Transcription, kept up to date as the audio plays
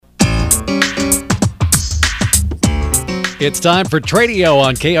It's time for Tradio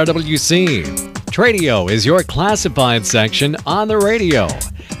on KRWC. Tradio is your classified section on the radio.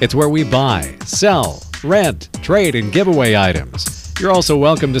 It's where we buy, sell, rent, trade, and give away items. You're also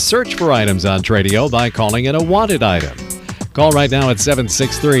welcome to search for items on Tradio by calling it a wanted item. Call right now at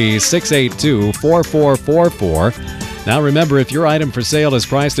 763-682-4444. Now remember, if your item for sale is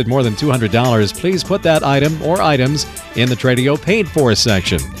priced at more than $200, please put that item or items in the Tradio Paid For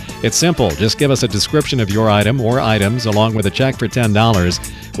section. It's simple. Just give us a description of your item or items along with a check for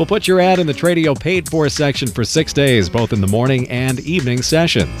 $10. We'll put your ad in the Tradio Paid For section for 6 days, both in the morning and evening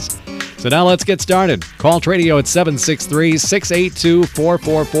sessions. So now let's get started. Call Tradio at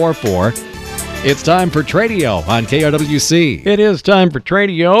 763-682-4444. It's time for Tradio on KRWC. It is time for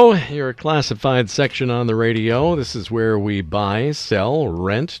Tradio, your classified section on the radio. This is where we buy, sell,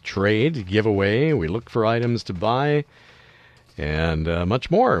 rent, trade, give away. We look for items to buy and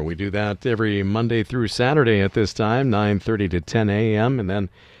much more. We do that every Monday through Saturday at this time, 9:30 to 10 a.m., and then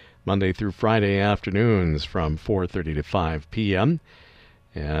Monday through Friday afternoons from 4:30 to 5 p.m.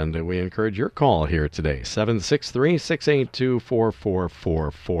 And we encourage your call here today,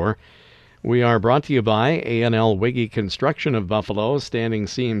 763-682-4444. We are brought to you by A&L Wiggy Construction of Buffalo, standing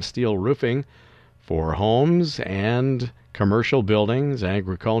seam steel roofing for homes and commercial buildings,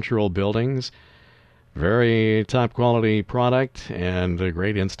 agricultural buildings. Very top quality product and a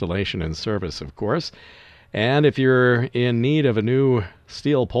great installation and service, of course. And if you're in need of a new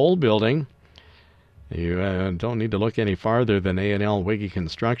steel pole building, you don't need to look any farther than A&L Wiggy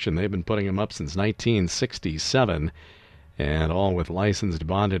Construction. They've been putting them up since 1967. And all with licensed,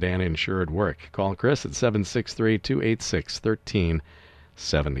 bonded, and insured work. Call Chris at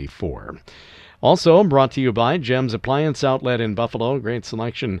 763-286-1374. Also brought to you by Gems Appliance Outlet in Buffalo. Great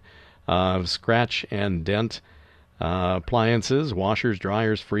selection of scratch and dent appliances, washers,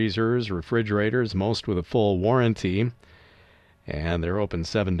 dryers, freezers, refrigerators, most with a full warranty. And they're open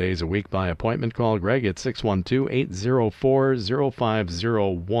 7 days a week by appointment. Call Greg at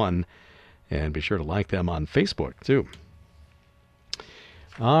 612-804-0501. And be sure to like them on Facebook, too.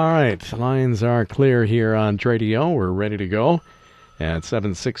 All right, lines are clear here on Tradio. We're ready to go at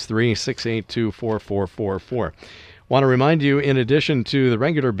 763-682-4444. Want to remind you, in addition to the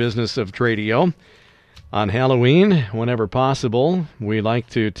regular business of Tradio, on Halloween, whenever possible, we like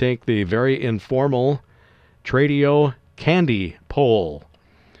to take the very informal Tradio candy poll.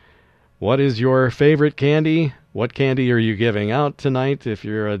 What is your favorite candy? What candy are you giving out tonight if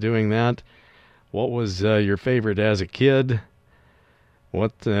you're doing that? What was your favorite as a kid?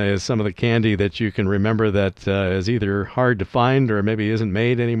 What is some of the candy that you can remember that is either hard to find or maybe isn't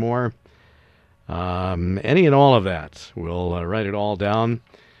made anymore? Any and all of that. We'll write it all down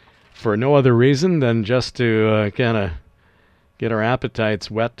for no other reason than just to kind of get our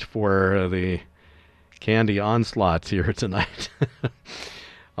appetites wet for the candy onslaught here tonight.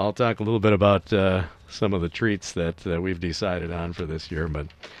 I'll talk a little bit about some of the treats that we've decided on for this year, but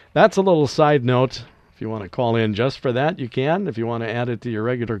that's a little side note. If you want to call in just for that, you can. If you want to add it to your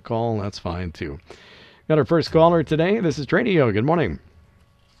regular call, that's fine too. Got our first caller today. This is Tradio. Good morning.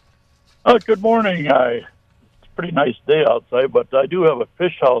 Good morning. It's a pretty nice day outside, but I do have a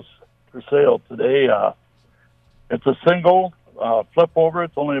fish house for sale today. It's a single flip over.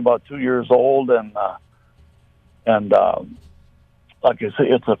 It's only about 2 years old, and like I say,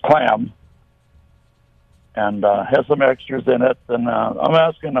 it's a clam, and has some extras in it. And I'm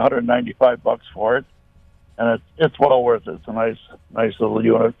asking $195 for it. And it's well worth it. It's a nice little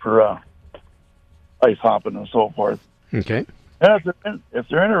unit for ice hopping and so forth. Okay. And if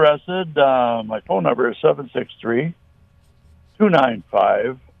they're interested, my phone number is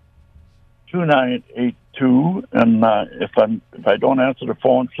 763-295-2982. And if I don't answer the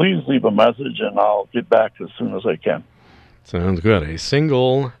phone, please leave a message, and I'll get back as soon as I can. Sounds good. A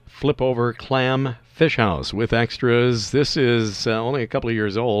single flip-over clam fish house with extras. This is only a couple of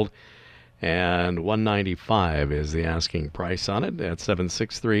years old. And $195 is the asking price on it at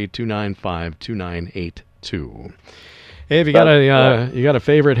 763-295-2982. Hey, have you got a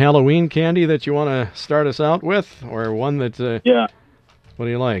favorite Halloween candy that you want to start us out with, or one that? Yeah. What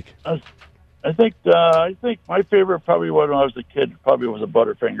do you like? I think my favorite probably when I was a kid probably was a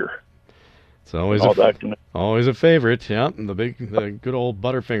Butterfinger. It's always a favorite. Yeah, the good old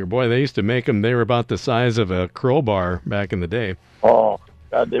Butterfinger. Boy, they used to make them. They were about the size of a crowbar back in the day. Oh.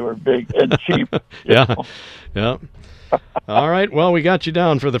 God, they were big and cheap. Yeah. All right. Well, we got you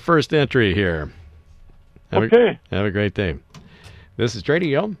down for the first entry here. Have a great day. This is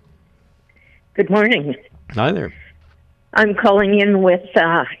Tradio. Good morning. Hi there. I'm calling in with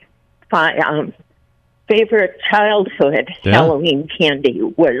favorite childhood Halloween candy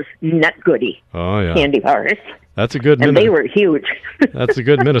was Nut Goody Oh, yeah. candy bars, That's a good and they were huge. That's a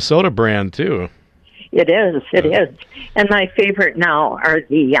good Minnesota brand, too. It is. And my favorite now are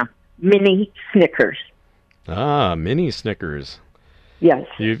the mini Snickers. Ah, mini Snickers. Yes,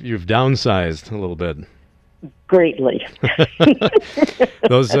 You've downsized a little bit. greatly.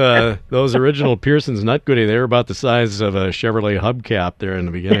 Those original Pearson's Nut Goody, they were about the size of a Chevrolet hubcap there in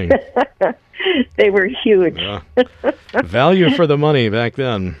the beginning. They were huge. Yeah. Value for the money back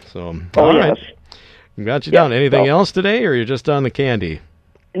then. So, Oh, all yes. right. Got you down. Anything else today, or you're just on the candy?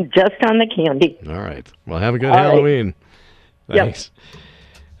 Just on the candy. All right. Well, have a good All right. Halloween. Yep. Thanks.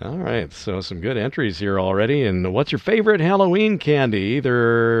 All right. So some good entries here already. And what's your favorite Halloween candy?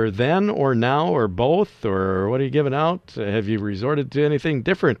 Either then or now or both? Or what are you giving out? Have you resorted to anything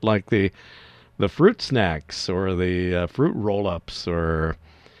different, like the fruit snacks or the fruit roll-ups or,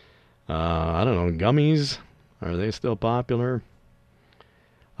 I don't know, gummies? Are they still popular?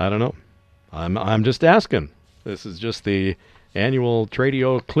 I don't know. I'm just asking. This is just the annual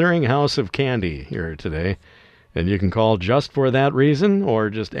Tradio Clearinghouse of Candy here today. And you can call just for that reason or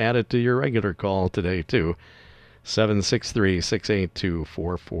just add it to your regular call today, too.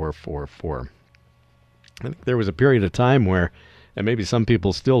 763-682-4444. I think there was a period of time where, and maybe some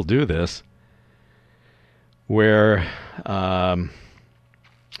people still do this, where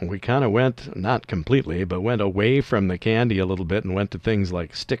we kind of went, not completely, but went away from the candy a little bit and went to things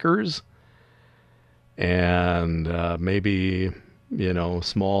like stickers and maybe,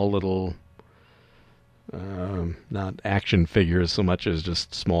 small little... not action figures so much as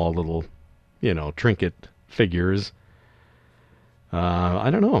just small little, trinket figures. I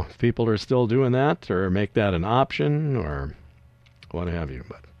don't know if people are still doing that or make that an option or what have you.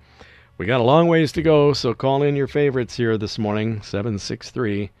 But we got a long ways to go, so call in your favorites here this morning,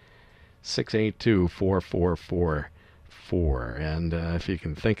 763-682-4444. And if you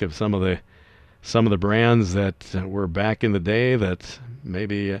can think of some of the brands that were back in the day that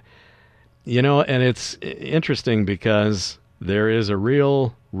maybe... and it's interesting because there is a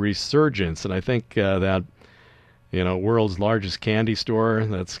real resurgence, and I think that, world's largest candy store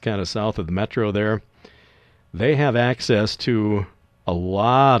that's kind of south of the metro there, they have access to a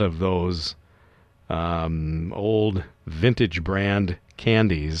lot of those old vintage brand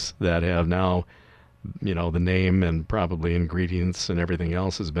candies that have now, the name and probably ingredients and everything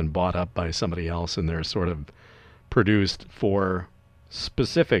else has been bought up by somebody else, and they're sort of produced for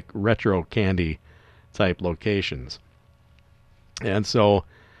specific retro candy type locations. And so,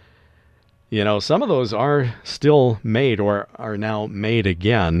 some of those are still made or are now made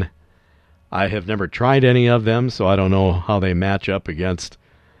again. I have never tried any of them, so I don't know how they match up against,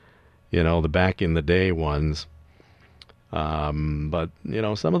 the back in the day ones. But,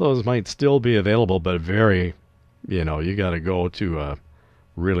 some of those might still be available, but very, you got to go to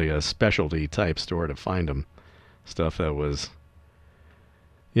really a specialty type store to find them. Stuff that was...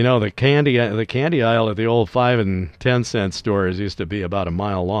 the candy aisle at the old 5 and 10 cent stores used to be about a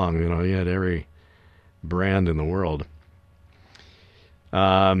mile long. You had every brand in the world.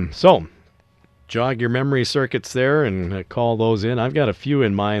 So, jog your memory circuits there and call those in. I've got a few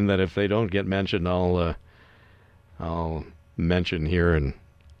in mind that if they don't get mentioned, I'll mention here and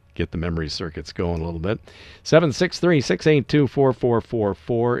get the memory circuits going a little bit.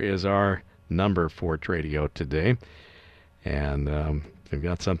 763-682-4444 is our number for Tradio today. And... We've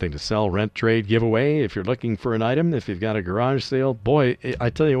got something to sell, rent, trade, giveaway. If you're looking for an item, if you've got a garage sale, boy, I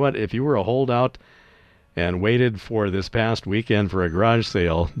tell you what, if you were a holdout and waited for this past weekend for a garage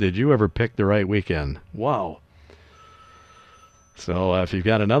sale, did you ever pick the right weekend? Wow. So if you've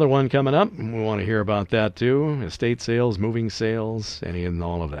got another one coming up, we want to hear about that too. Estate sales, moving sales, any and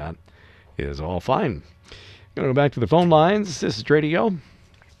all of that is all fine. Going to go back to the phone lines. This is Tradio.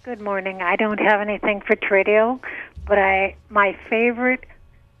 Good morning. I don't have anything for Tradio, but my favorite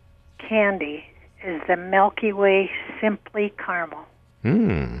candy is the Milky Way Simply Caramel.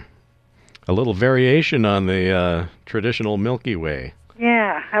 A little variation on the traditional Milky Way.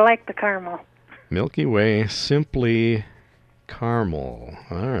 Yeah, I like the caramel. Milky Way Simply Caramel.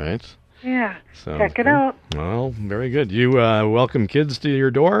 All right. Yeah, So, check it out. Well, very good. You welcome kids to your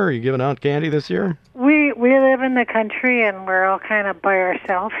door? Are you giving out candy this year? We live in the country, and we're all kind of by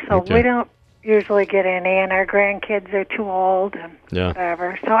ourselves, so Okay. we don't usually get any, and our grandkids are too old and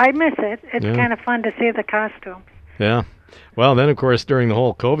whatever. So I miss it. It's kind of fun to see the costumes. Yeah. Well, then, of course, during the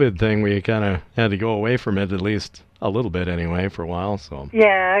whole COVID thing, we kind of had to go away from it, at least a little bit anyway, for a while. So.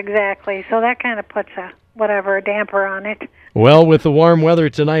 Yeah, exactly. So that kind of puts a damper on it. Well, with the warm weather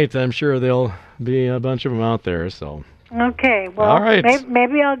tonight, I'm sure there'll be a bunch of them out there. So Okay. Well, All right.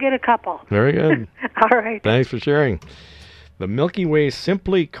 maybe I'll get a couple. Very good. All right. Thanks for sharing. The Milky Way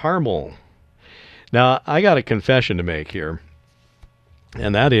Simply Caramel. Now, I got a confession to make here,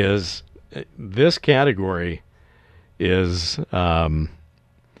 and that is this category is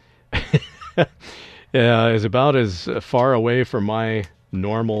is about as far away from my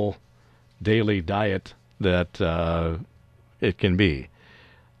normal daily diet that it can be.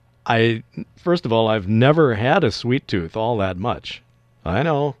 First of all, I've never had a sweet tooth all that much. I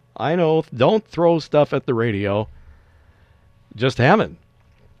know. Don't throw stuff at the radio. Just haven't.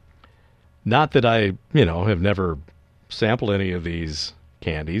 Not that I, have never sampled any of these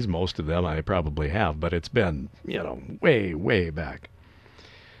candies. Most of them I probably have, but it's been, way, way back.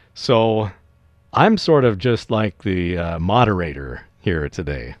 So I'm sort of just like the moderator here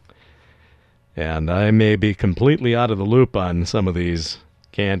today. And I may be completely out of the loop on some of these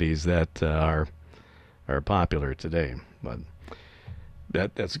candies that are popular today. But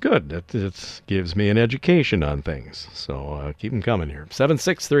that's good. That gives me an education on things. So keep them coming here.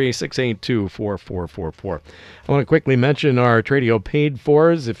 763-682-4444. I want to quickly mention our Tradio paid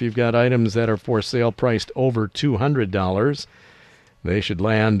fors. If you've got items that are for sale priced over $200, they should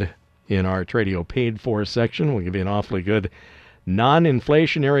land in our Tradio paid for section. We'll give you an awfully good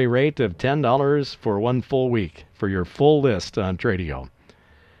non-inflationary rate of $10 for 1 full week for your full list on Tradio.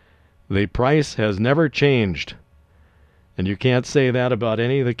 The price has never changed. And you can't say that about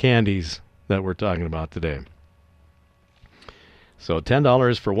any of the candies that we're talking about today. So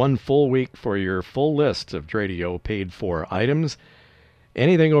 $10 for 1 full week for your full list of Tradio paid for items.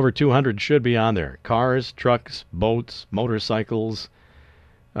 Anything over 200 should be on there. Cars, trucks, boats, motorcycles,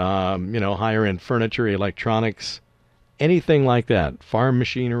 higher end furniture, electronics, anything like that. Farm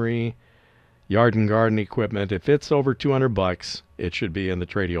machinery, yard and garden equipment. If it's over $200, it should be in the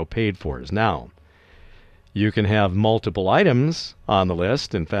Tradio paid fors. Now, you can have multiple items on the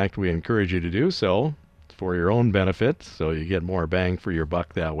list. In fact, we encourage you to do so for your own benefit, so you get more bang for your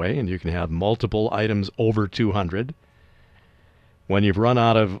buck that way, and you can have multiple items over 200. When you've run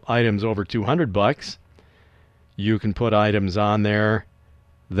out of items over $200, you can put items on there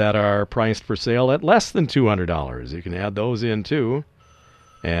that are priced for sale at less than $200. You can add those in too.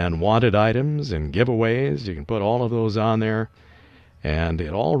 And wanted items and giveaways, you can put all of those on there. And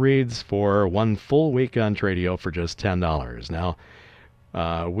it all reads for 1 full week on Tradio for just $10. Now,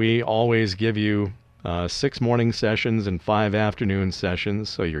 we always give you 6 morning sessions and 5 afternoon sessions,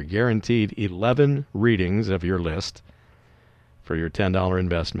 so you're guaranteed 11 readings of your list for your $10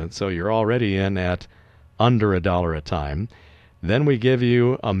 investment. So you're already in at under $1 a time. Then we give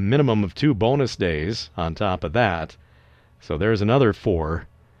you a minimum of 2 bonus days on top of that. So there's another 4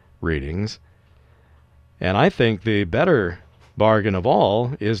 readings. And I think the better bargain of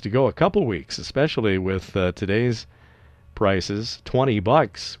all is to go a couple weeks, especially with today's prices.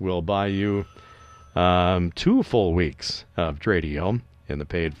 $20 will buy you 2 full weeks of Tradio in the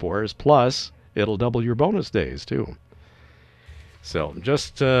paid fors, plus it'll double your bonus days too. So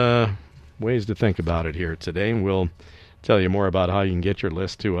just ways to think about it here today. We'll tell you more about how you can get your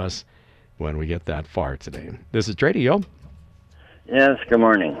list to us when we get that far today. This is Tradio. Yes, good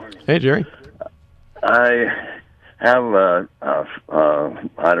morning. Hey, Jerry. I have I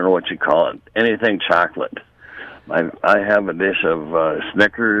don't know what you call it, anything chocolate. I have a dish of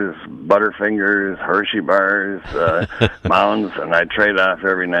Snickers, Butterfingers, Hershey bars, Mounds, and I trade off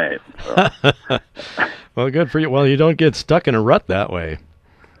every night. So. Well, good for you. Well, you don't get stuck in a rut that way.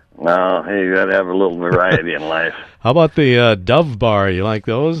 No, hey, you got to have a little variety in life. How about the Dove bar? You like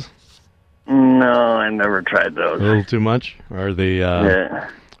those? No, I never tried those. A little too much? Or the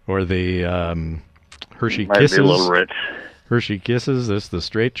Hershey Might Kisses? Be a little rich. Hershey Kisses, this the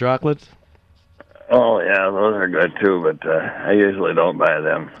straight chocolate? Oh, yeah, those are good too, but I usually don't buy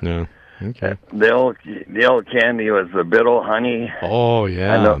them. No. Okay. The old candy was the Biddle Honey. Oh,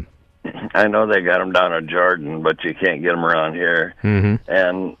 yeah. I know they got them down in Jordan, but you can't get them around here. Mm-hmm.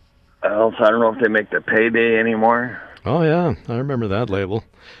 And also, I don't know if they make the Payday anymore. Oh, yeah. I remember that label.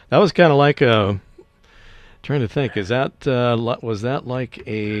 That was kind of like trying to think, was that like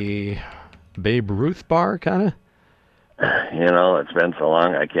a Babe Ruth bar, kind of? It's been so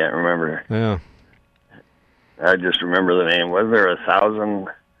long, I can't remember. Yeah. I just remember the name. Was there a thousand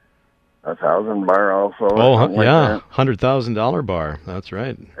bar also? Oh, yeah. Like $100,000 bar. That's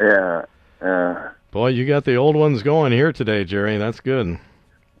right. Yeah. Boy, you got the old ones going here today, Jerry. That's good.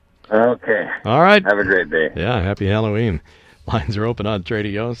 Okay. All right. Have a great day. Yeah, happy Halloween. Lines are open on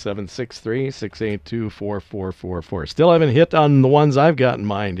Tradio, 763-682-4444. Still haven't hit on the ones I've got in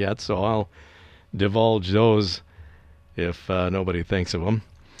mind yet, so I'll divulge those if nobody thinks of them.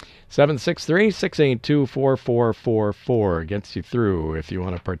 763-682-4444 gets you through if you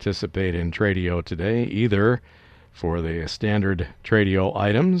want to participate in Tradio today, either for the standard Tradio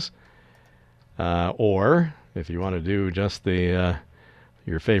items, or if you want to do just the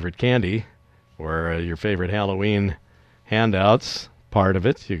your favorite candy or your favorite Halloween handouts, part of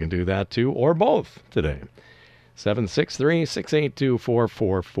it, you can do that too, or both today.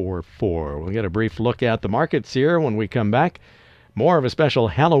 763-682-4444. We'll get a brief look at the markets here when we come back. More of a special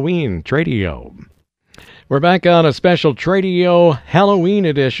Halloween Tradio. We're back on a special Tradio Halloween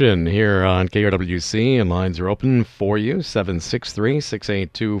edition here on KRWC, and lines are open for you,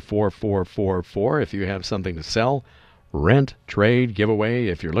 763-682-4444. If you have something to sell, rent, trade, giveaway,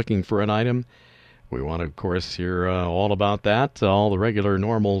 if you're looking for an item, we want to, of course, hear all about that, all the regular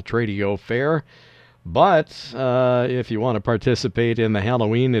normal Tradio fare. But if you want to participate in the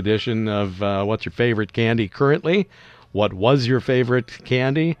Halloween edition of what's your favorite candy currently, what was your favorite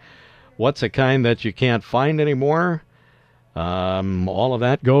candy, what's a kind that you can't find anymore, all of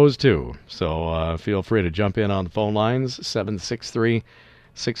that goes too. So feel free to jump in on the phone lines,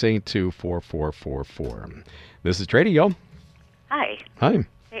 763-682-4444. This is Tradio. Hi. Hi.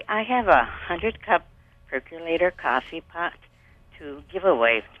 Hey, I have a 100-cup percolator coffee pot to give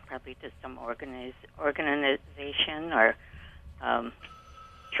away, probably to some organization or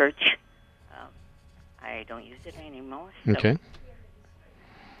church. I don't use it anymore. So. Okay.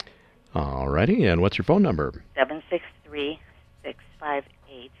 All righty. And what's your phone number?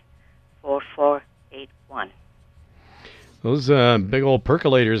 763-658-4481. Those big old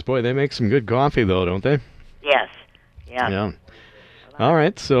percolators, boy, they make some good coffee, though, don't they? Yes. Yeah. Yeah. All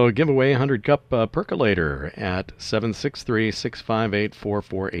right, so give away 100-cup percolator at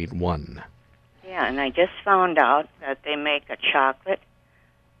 763-658-4481. Yeah, and I just found out that they make a chocolate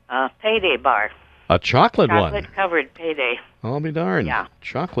payday bar. A chocolate one? Chocolate-covered payday. I'll be darned. Yeah.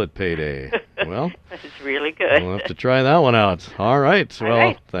 Chocolate payday. Well, it's really good. We'll have to try that one out. All right. All Well,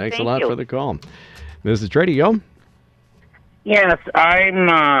 right. Thanks Thank a lot you. for the call. This is Tradio. Yes,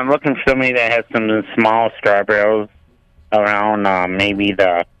 I'm looking for somebody that has some small strawberries around maybe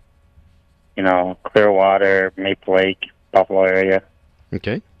the, Clearwater, Maple Lake, Buffalo area.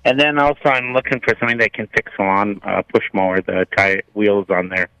 Okay. And then also I'm looking for somebody that can fix a lawn push mower, the tire wheels on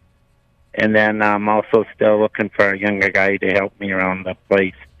there. And then I'm also still looking for a younger guy to help me around the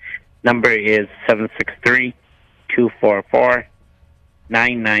place. Number is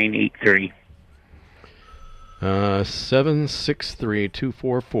 763-244-9983.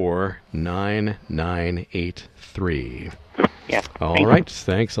 763-244-9983. Yeah. All right.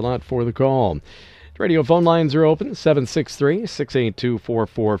 Thanks a lot for the call. Radio phone lines are open,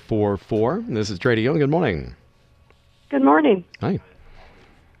 763-682-4444. This is Tradio. Good morning. Good morning. Hi.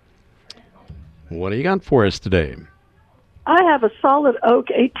 What do you got for us today? I have a solid oak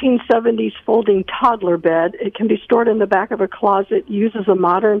 1870s folding toddler bed. It can be stored in the back of a closet, uses a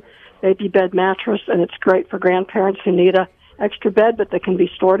modern baby bed mattress, and it's great for grandparents who need a extra bed, but they can be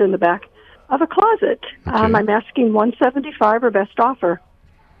stored in the back of a closet. Okay. I'm asking $175 or best offer.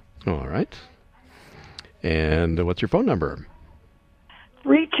 All right. And what's your phone number?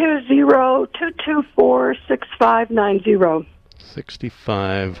 320-224-6590.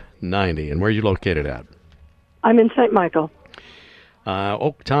 6590. And where are you located at? I'm in St. Michael.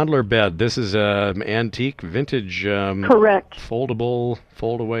 Oak toddler bed. This is an antique, vintage, Correct. foldable,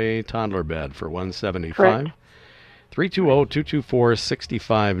 fold-away toddler bed for $175. Correct.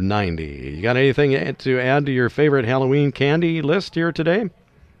 320-224-6590. You got anything to add to your favorite Halloween candy list here today?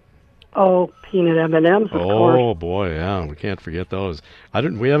 Oh, peanut M&Ms, of course. Oh boy, yeah, we can't forget those.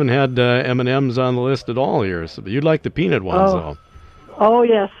 We haven't had M&Ms on the list at all here. So you'd like the peanut ones, though. Oh,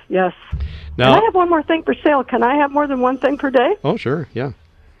 yes, yes. Now, Can I have one more thing for sale? Can I have more than one thing per day? Oh, sure, yeah.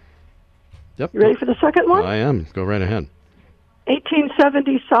 Yep. You ready for the second one? I am. Go right ahead.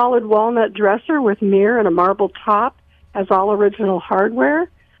 1870 solid walnut dresser with mirror and a marble top. Has all original hardware.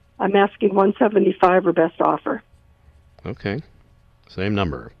 I'm asking $175 or best offer. Okay. Same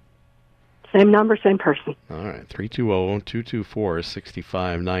number. Same number, same person. All right.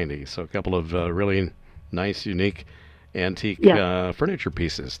 320-224-6590. So a couple of really nice, unique, antique furniture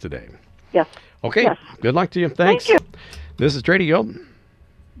pieces today. Yes. Okay. Yes. Good luck to you. Thanks. Thank you. This is Tradio.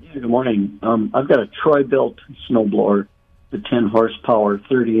 Yeah, good morning. I've got a Troy-built snowblower, the 10 horsepower,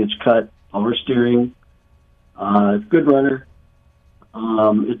 30-inch cut, power steering, good runner.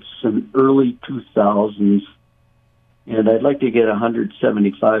 It's an early 2000s, and I'd like to get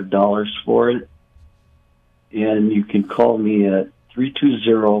 $175 for it. And you can call me at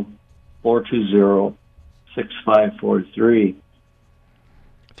 320-420-6543.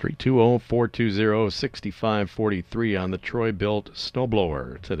 320-420-6543 on the Troy-Bilt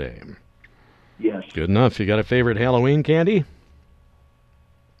snowblower today. Yes. Good enough. You got a favorite Halloween candy?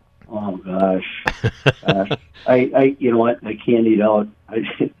 Oh gosh. I you know what? I candied out.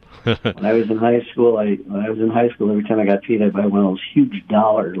 When I was in high school, every time I got paid, I'd buy one of those huge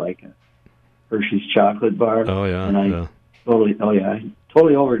dollar, like a Hershey's chocolate bar. Oh yeah. And I totally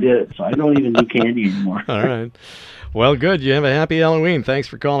overdid it. So I don't even do candy anymore. All right. Well, good. You have a happy Halloween. Thanks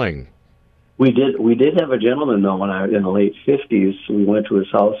for calling. We did have a gentleman though when I was in the late 50s. We went to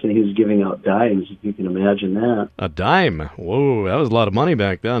his house and he was giving out dimes. If you can imagine that. A dime. Whoa, that was a lot of money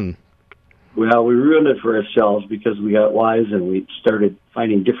back then. Well, we ruined it for ourselves because we got wise and we started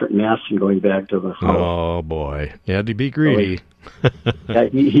finding different masks and going back to the house. Oh boy, you had to be greedy. Yeah,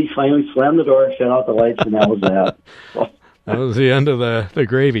 he finally slammed the door, shut out the lights, and that was that. That was the end of the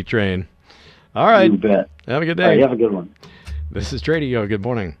gravy train. All right. You bet. Have a good day. All right, have a good one. This is Tradio. Good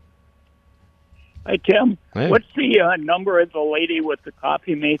morning. Hi, Tim. Hey. What's the number of the lady with the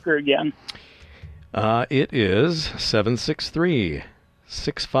coffee maker again? It is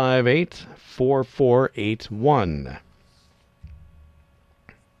 763-658-4481.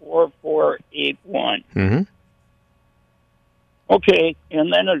 4481. Mm-hmm. Okay,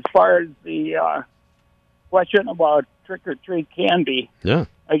 and then as far as the question about trick-or-treat candy, yeah,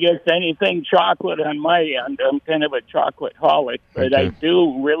 I guess anything chocolate on my end. I'm kind of a chocolate holic, but okay. I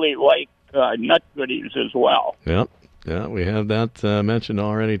do really like nut goodies as well. Yep. Yeah, we have that mentioned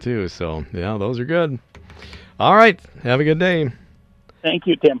already, too. So, yeah, those are good. All right. Have a good day. Thank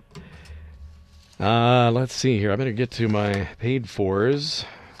you, Tim. Let's see here. I better get to my paid-fors,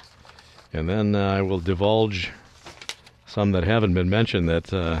 and then I will divulge some that haven't been mentioned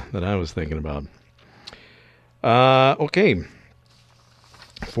that I was thinking about. Okay.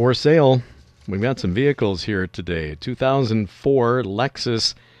 For sale, we've got some vehicles here today. 2004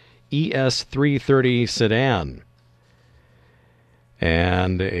 Lexus ES330 sedan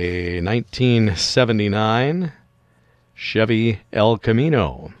and a 1979 Chevy El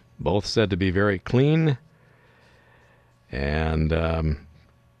Camino, both said to be very clean, and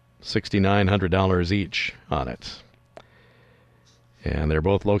 $6,900 each on it. And they're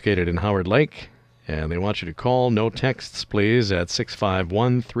both located in Howard Lake, and they want you to call, no texts please, at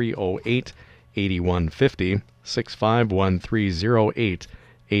 651-308-8150,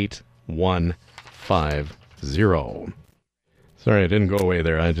 651-308-8150. Sorry, I didn't go away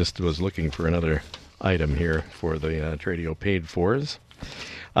there. I just was looking for another item here for the Tradio paid-fors.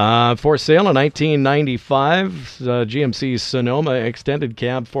 For sale, a 1995 GMC Sonoma extended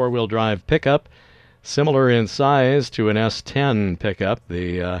cab four-wheel drive pickup, similar in size to an S10 pickup.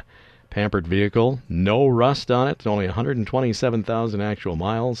 The pampered vehicle, no rust on it, only 127,000 actual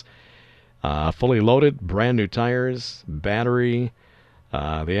miles. Fully loaded, brand new tires, battery.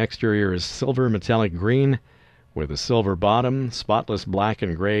 The exterior is silver metallic green with a silver bottom, spotless black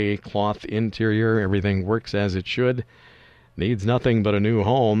and gray cloth interior. Everything works as it should. Needs nothing but a new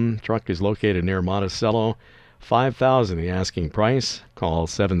home. Truck is located near Monticello. $5,000 the asking price. Call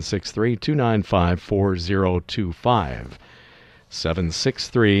 763-295-4025.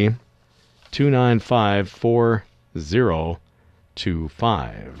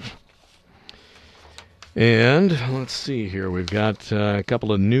 763-295-4025. And let's see here. We've got a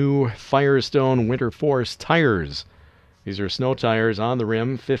couple of new Firestone Winter Force tires. These are snow tires on the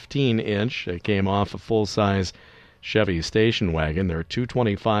rim, 15-inch. They came off a full-size Chevy station wagon. They're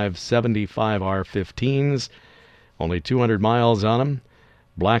 225/75R15s. Only 200 miles on them.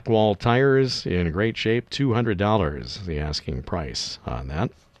 Blackwall tires in great shape. $200 the asking price on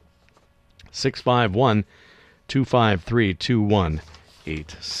that.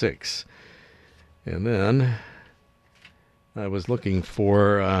 651-253-2186. And then I was looking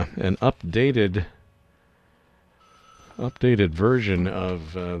for an updated version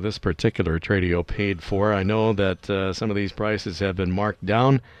of this particular Tradio paid for. I know that some of these prices have been marked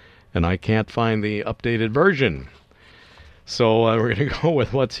down, and I can't find the updated version. So we're going to go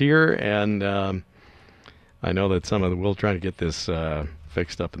with what's here, and I know that we'll try to get this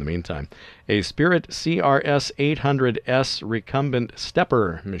fixed up in the meantime. A Spirit CRS 800S recumbent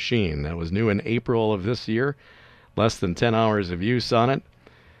stepper machine that was new in April of this year. Less than 10 hours of use on it.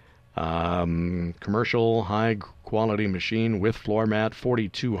 Commercial high quality machine with floor mat.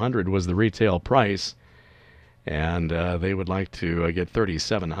 $4,200 was the retail price, and they would like to get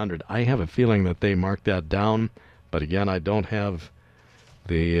 $3,700. I have a feeling that they marked that down, but again, I don't have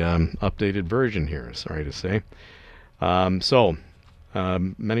the updated version here, sorry to say.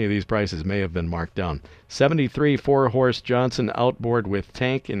 Many of these prices may have been marked down. 73 4-horse Johnson outboard with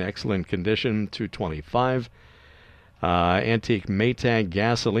tank in excellent condition, $225. Antique Maytag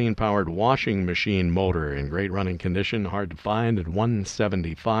gasoline-powered washing machine motor in great running condition, hard to find at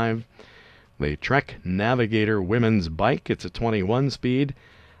 $175. The Trek Navigator women's bike, it's a 21-speed,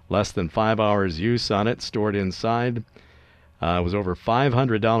 less than 5 hours use on it, stored inside. It was over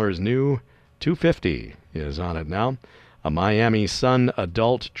 $500 new, $250 is on it now. A Miami Sun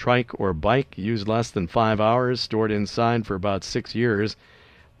adult trike or bike, used less than 5 hours, stored inside for about 6 years,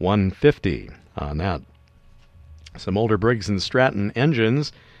 $150 on that. Some older Briggs & Stratton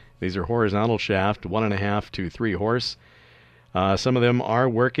engines. These are horizontal shaft, 1.5 to 3 horse. Some of them are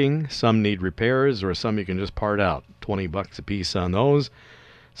working. Some need repairs, or some you can just part out. $20 a piece on those.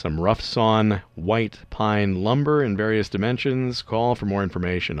 Some rough sawn white pine lumber in various dimensions. Call for more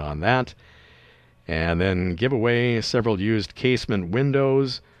information on that. And then give away several used casement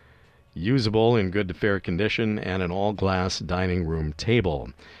windows, usable in good to fair condition, and an all-glass dining room table.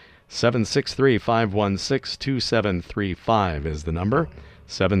 763-516-2735 is the number.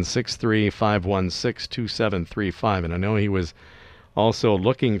 763-516-2735. And I know he was also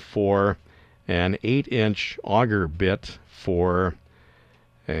looking for an 8-inch auger bit for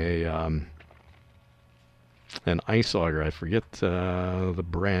an ice auger. I forget the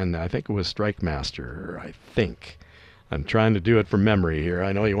brand. I think it was Strike Master, I think. I'm trying to do it from memory here.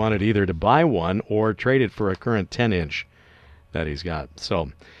 I know he wanted either to buy one or trade it for a current 10-inch that he's got.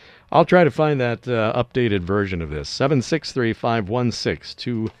 So I'll try to find that updated version of this.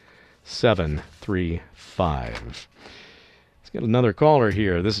 763-516-2735. Let's get another caller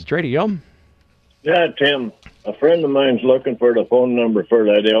here. This is Tradio. Yeah, Tim. A friend of mine's looking for the phone number for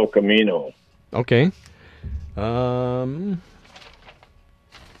that El Camino. Okay. All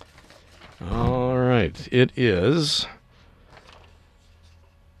right. It is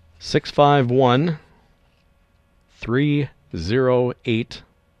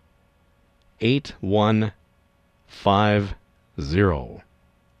 651-308-8150.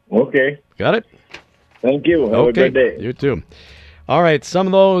 Okay. Got it? Thank you. Have a good day. You too. All right. Some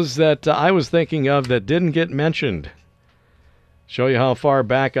of those that I was thinking of that didn't get mentioned. Show you how far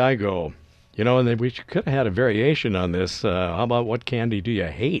back I go. You know, and we could have had a variation on this. How about what candy do you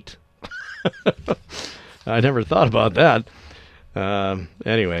hate? I never thought about that.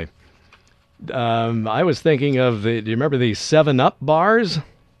 Anyway, I was thinking of do you remember the 7-Up bars?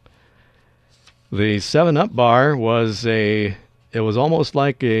 The 7-Up bar was it was almost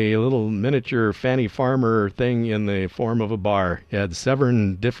like a little miniature Fanny Farmer thing in the form of a bar. It had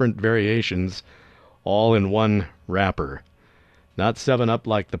 7 different variations, all in one wrapper. Not 7-Up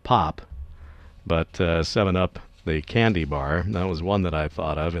like the pop, but 7-Up, the candy bar. That was one that I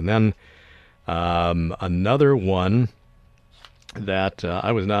thought of. And then another one that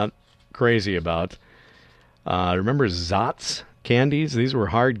I was not crazy about. Remember Zotz candies? These were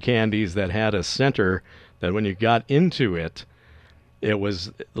hard candies that had a center that when you got into it, it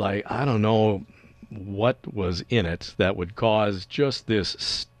was like, I don't know what was in it that would cause just this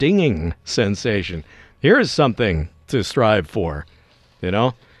stinging sensation. Here is something to strive for, you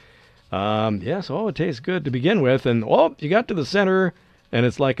know? Yes, it tastes good to begin with. And, you got to the center, and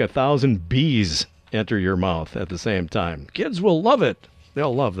it's like 1,000 bees enter your mouth at the same time. Kids will love it.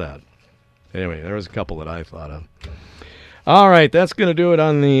 They'll love that. Anyway, there was a couple that I thought of. All right, that's going to do it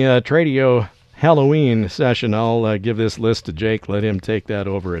on the Tradio Halloween session. I'll give this list to Jake. Let him take that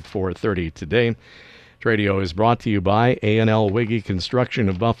over at 4:30 today. Tradio is brought to you by A&L Wiggy Construction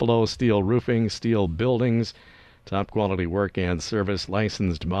of Buffalo, steel roofing, steel buildings, top quality work and service,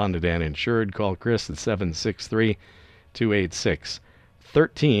 licensed, bonded, and insured. Call Chris at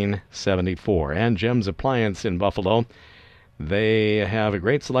 763-286-1374. And Jem's Appliance in Buffalo. They have a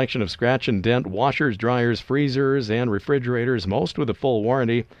great selection of scratch and dent washers, dryers, freezers, and refrigerators, most with a full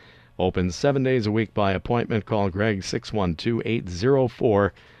warranty. Open 7 days a week by appointment. Call Greg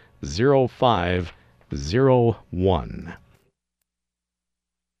 612-804-0501.